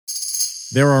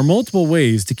There are multiple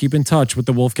ways to keep in touch with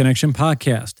the Wolf Connection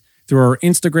podcast. Through our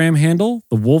Instagram handle,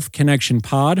 The Wolf Connection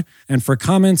Pod. And for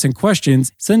comments and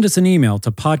questions, send us an email to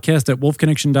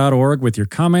podcast@wolfconnection.org with your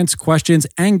comments, questions,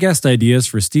 and guest ideas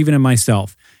for Stephen and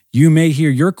myself. You may hear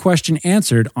your question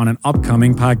answered on an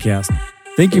upcoming podcast.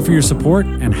 Thank you for your support,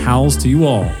 and howls to you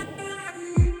all.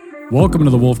 Welcome to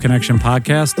the Wolf Connection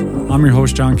podcast. I'm your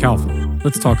host, John Calfa.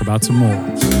 Let's talk about some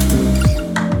wolves.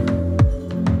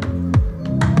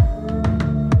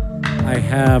 I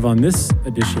have on this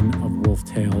edition of Wolf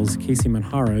Tales, Kacey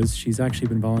Manjarrez. She's actually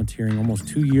been volunteering almost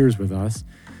 2 years with us.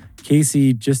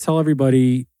 Kacey, just tell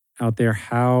everybody out there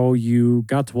how you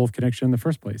got to Wolf Connection in the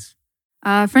first place.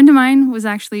 A friend of mine was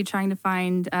actually trying to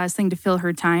find something to fill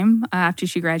her time after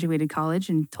she graduated college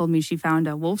and told me she found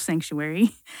a wolf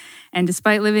sanctuary. And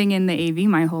despite living in the AV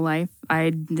my whole life, I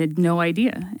had no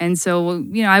idea. And so,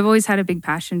 I've always had a big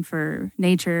passion for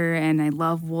nature and I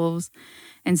love wolves.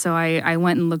 And so I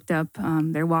went and looked up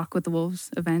their Walk with the Wolves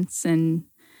events, and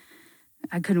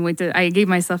I couldn't wait I gave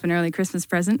myself an early Christmas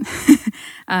present,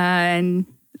 and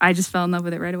I just fell in love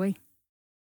with it right away.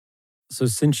 So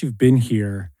since you've been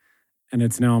here, and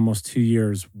it's now almost 2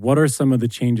 years, what are some of the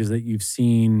changes that you've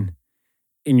seen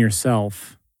in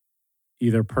yourself,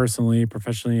 either personally,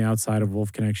 professionally, outside of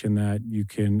Wolf Connection, that you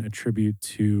can attribute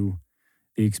to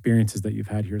the experiences that you've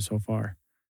had here so far?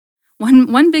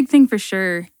 One big thing for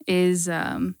sure is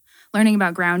learning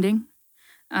about grounding,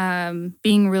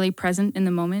 being really present in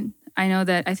the moment.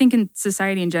 I think in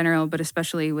society in general, but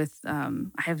especially with, I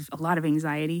have a lot of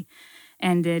anxiety,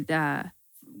 and it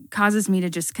causes me to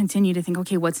just continue to think,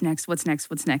 okay, what's next?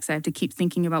 I have to keep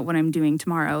thinking about what I'm doing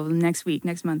tomorrow, next week,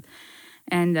 next month.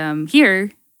 And here,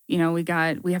 we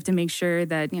have to make sure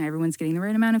that, everyone's getting the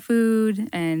right amount of food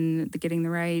and getting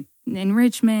the right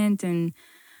enrichment, and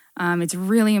it's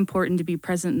really important to be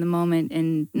present in the moment,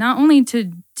 and not only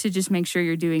to just make sure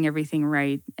you're doing everything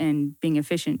right and being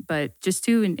efficient, but just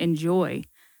to enjoy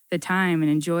the time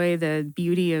and enjoy the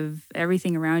beauty of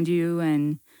everything around you.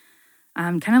 And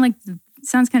kind of like,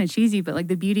 sounds kind of cheesy, but like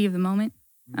the beauty of the moment.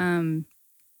 That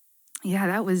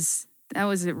was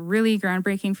really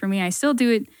groundbreaking for me. I still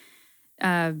do it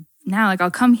now. Like,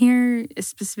 I'll come here,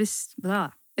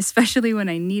 especially when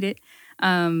I need it.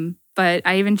 But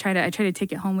I try to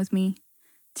take it home with me,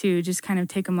 to just kind of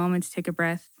take a moment to take a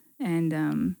breath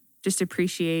and just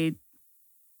appreciate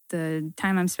the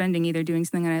time I'm spending either doing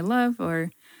something that I love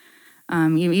or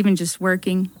even just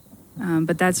working.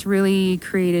 But that's really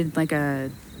created like a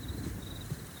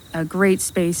great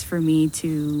space for me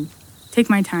to take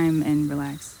my time and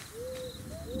relax.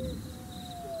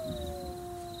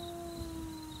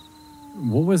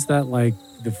 What was that like?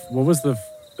 What was the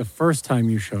first time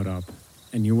you showed up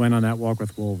and you went on that walk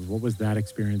with wolves? What was that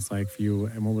experience like for you,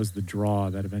 and what was the draw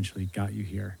that eventually got you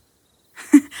here?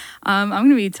 I'm going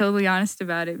to be totally honest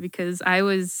about it, because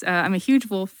I'm a huge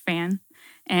wolf fan,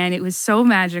 and it was so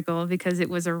magical because it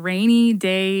was a rainy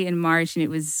day in March, and it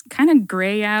was kind of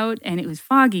gray out, and it was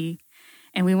foggy,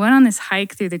 and we went on this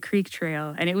hike through the creek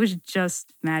trail, and it was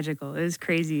just magical. It was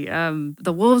crazy.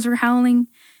 The wolves were howling.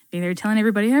 They were telling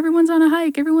everybody, everyone's on a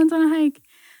hike.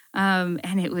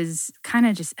 And it was kind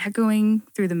of just echoing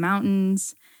through the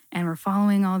mountains, and we're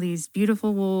following all these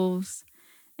beautiful wolves.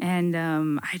 And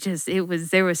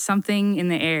there was something in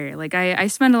the air. Like, I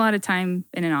spend a lot of time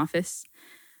in an office,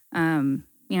 and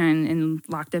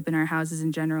locked up in our houses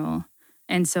in general.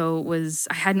 And so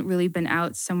I hadn't really been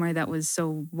out somewhere that was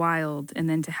so wild. And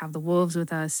then to have the wolves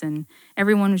with us, and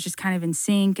everyone was just kind of in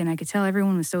sync, and I could tell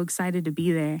everyone was so excited to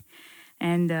be there.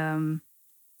 And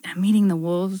meeting the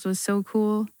wolves was so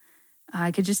cool.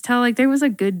 I could just tell, like, there was a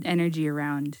good energy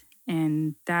around,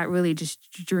 and that really just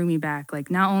drew me back.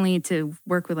 Like, not only to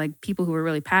work with like people who were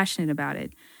really passionate about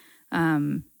it,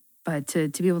 but to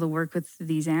be able to work with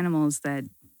these animals that,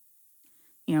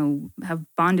 have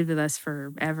bonded with us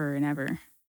forever and ever.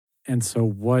 And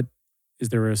so is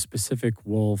there a specific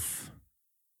wolf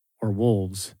or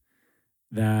wolves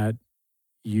that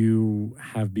you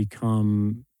have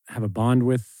a bond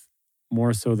with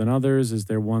more so than others? Is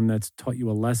there one that's taught you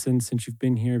a lesson since you've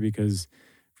been here? Because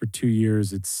for 2 years,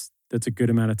 that's a good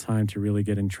amount of time to really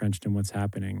get entrenched in what's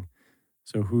happening.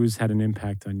 So who's had an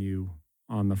impact on you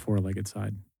on the four-legged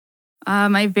side?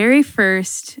 My very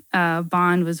first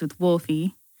bond was with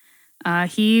Wolfie. I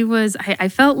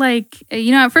felt like,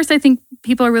 at first I think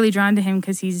people are really drawn to him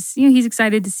because he's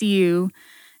excited to see you,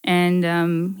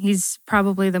 and he's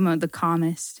probably the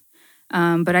calmest.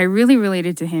 But I really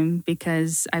related to him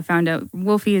because I found out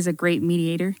Wolfie is a great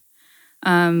mediator.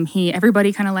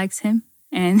 Everybody kind of likes him.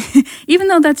 And even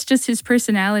though that's just his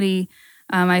personality,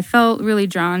 I felt really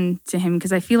drawn to him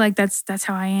because I feel like that's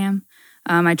how I am.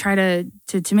 I try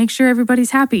to make sure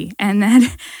everybody's happy and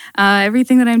that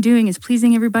everything that I'm doing is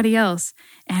pleasing everybody else.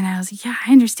 And I was like, yeah,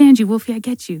 I understand you, Wolfie. I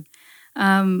get you.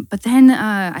 But then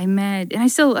I met, and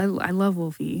I love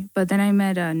Wolfie, but then I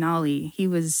met Nolly. He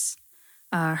was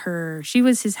she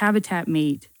was his habitat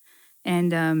mate.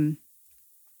 And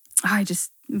I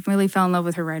just really fell in love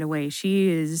with her right away. She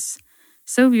is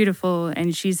so beautiful,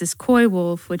 and she's this coy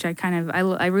wolf, which I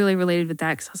really related with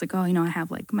that because I was like, oh, I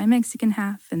have like my Mexican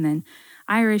half and then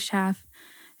Irish half,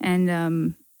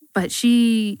 and but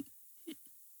she's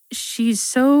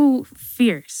so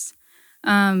fierce.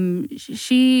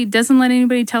 She doesn't let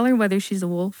anybody tell her whether she's a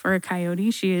wolf or a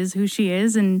coyote. She is who she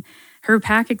is, and her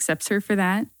pack accepts her for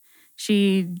that.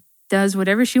 She does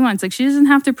whatever she wants. Like, she doesn't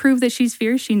have to prove that she's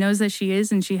fierce. She knows that she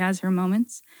is, and she has her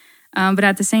moments. But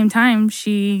at the same time,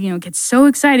 she, gets so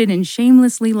excited and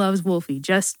shamelessly loves Wolfie,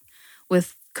 just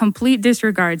with complete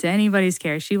disregard to anybody's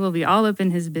care. She will be all up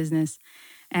in his business.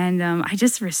 And I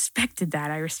just respected that.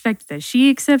 I respected that. She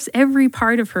accepts every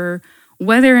part of her,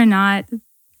 whether or not,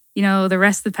 the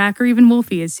rest of the pack or even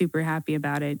Wolfie is super happy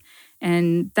about it.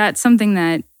 And that's something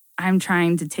that I'm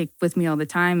trying to take with me all the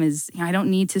time is, I don't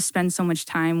need to spend so much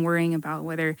time worrying about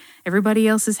whether everybody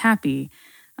else is happy,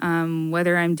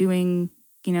 whether I'm doing,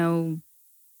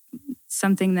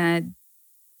 something that,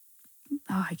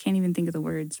 I can't even think of the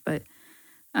words, but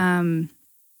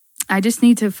I just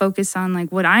need to focus on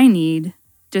like what I need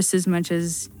just as much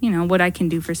as, what I can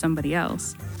do for somebody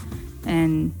else.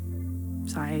 And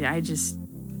so I just,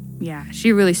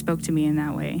 she really spoke to me in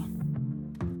that way.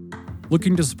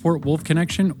 Looking to support Wolf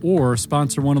Connection or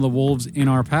sponsor one of the wolves in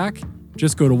our pack?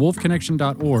 Just go to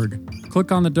wolfconnection.org,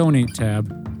 click on the Donate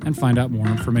tab, and find out more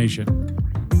information.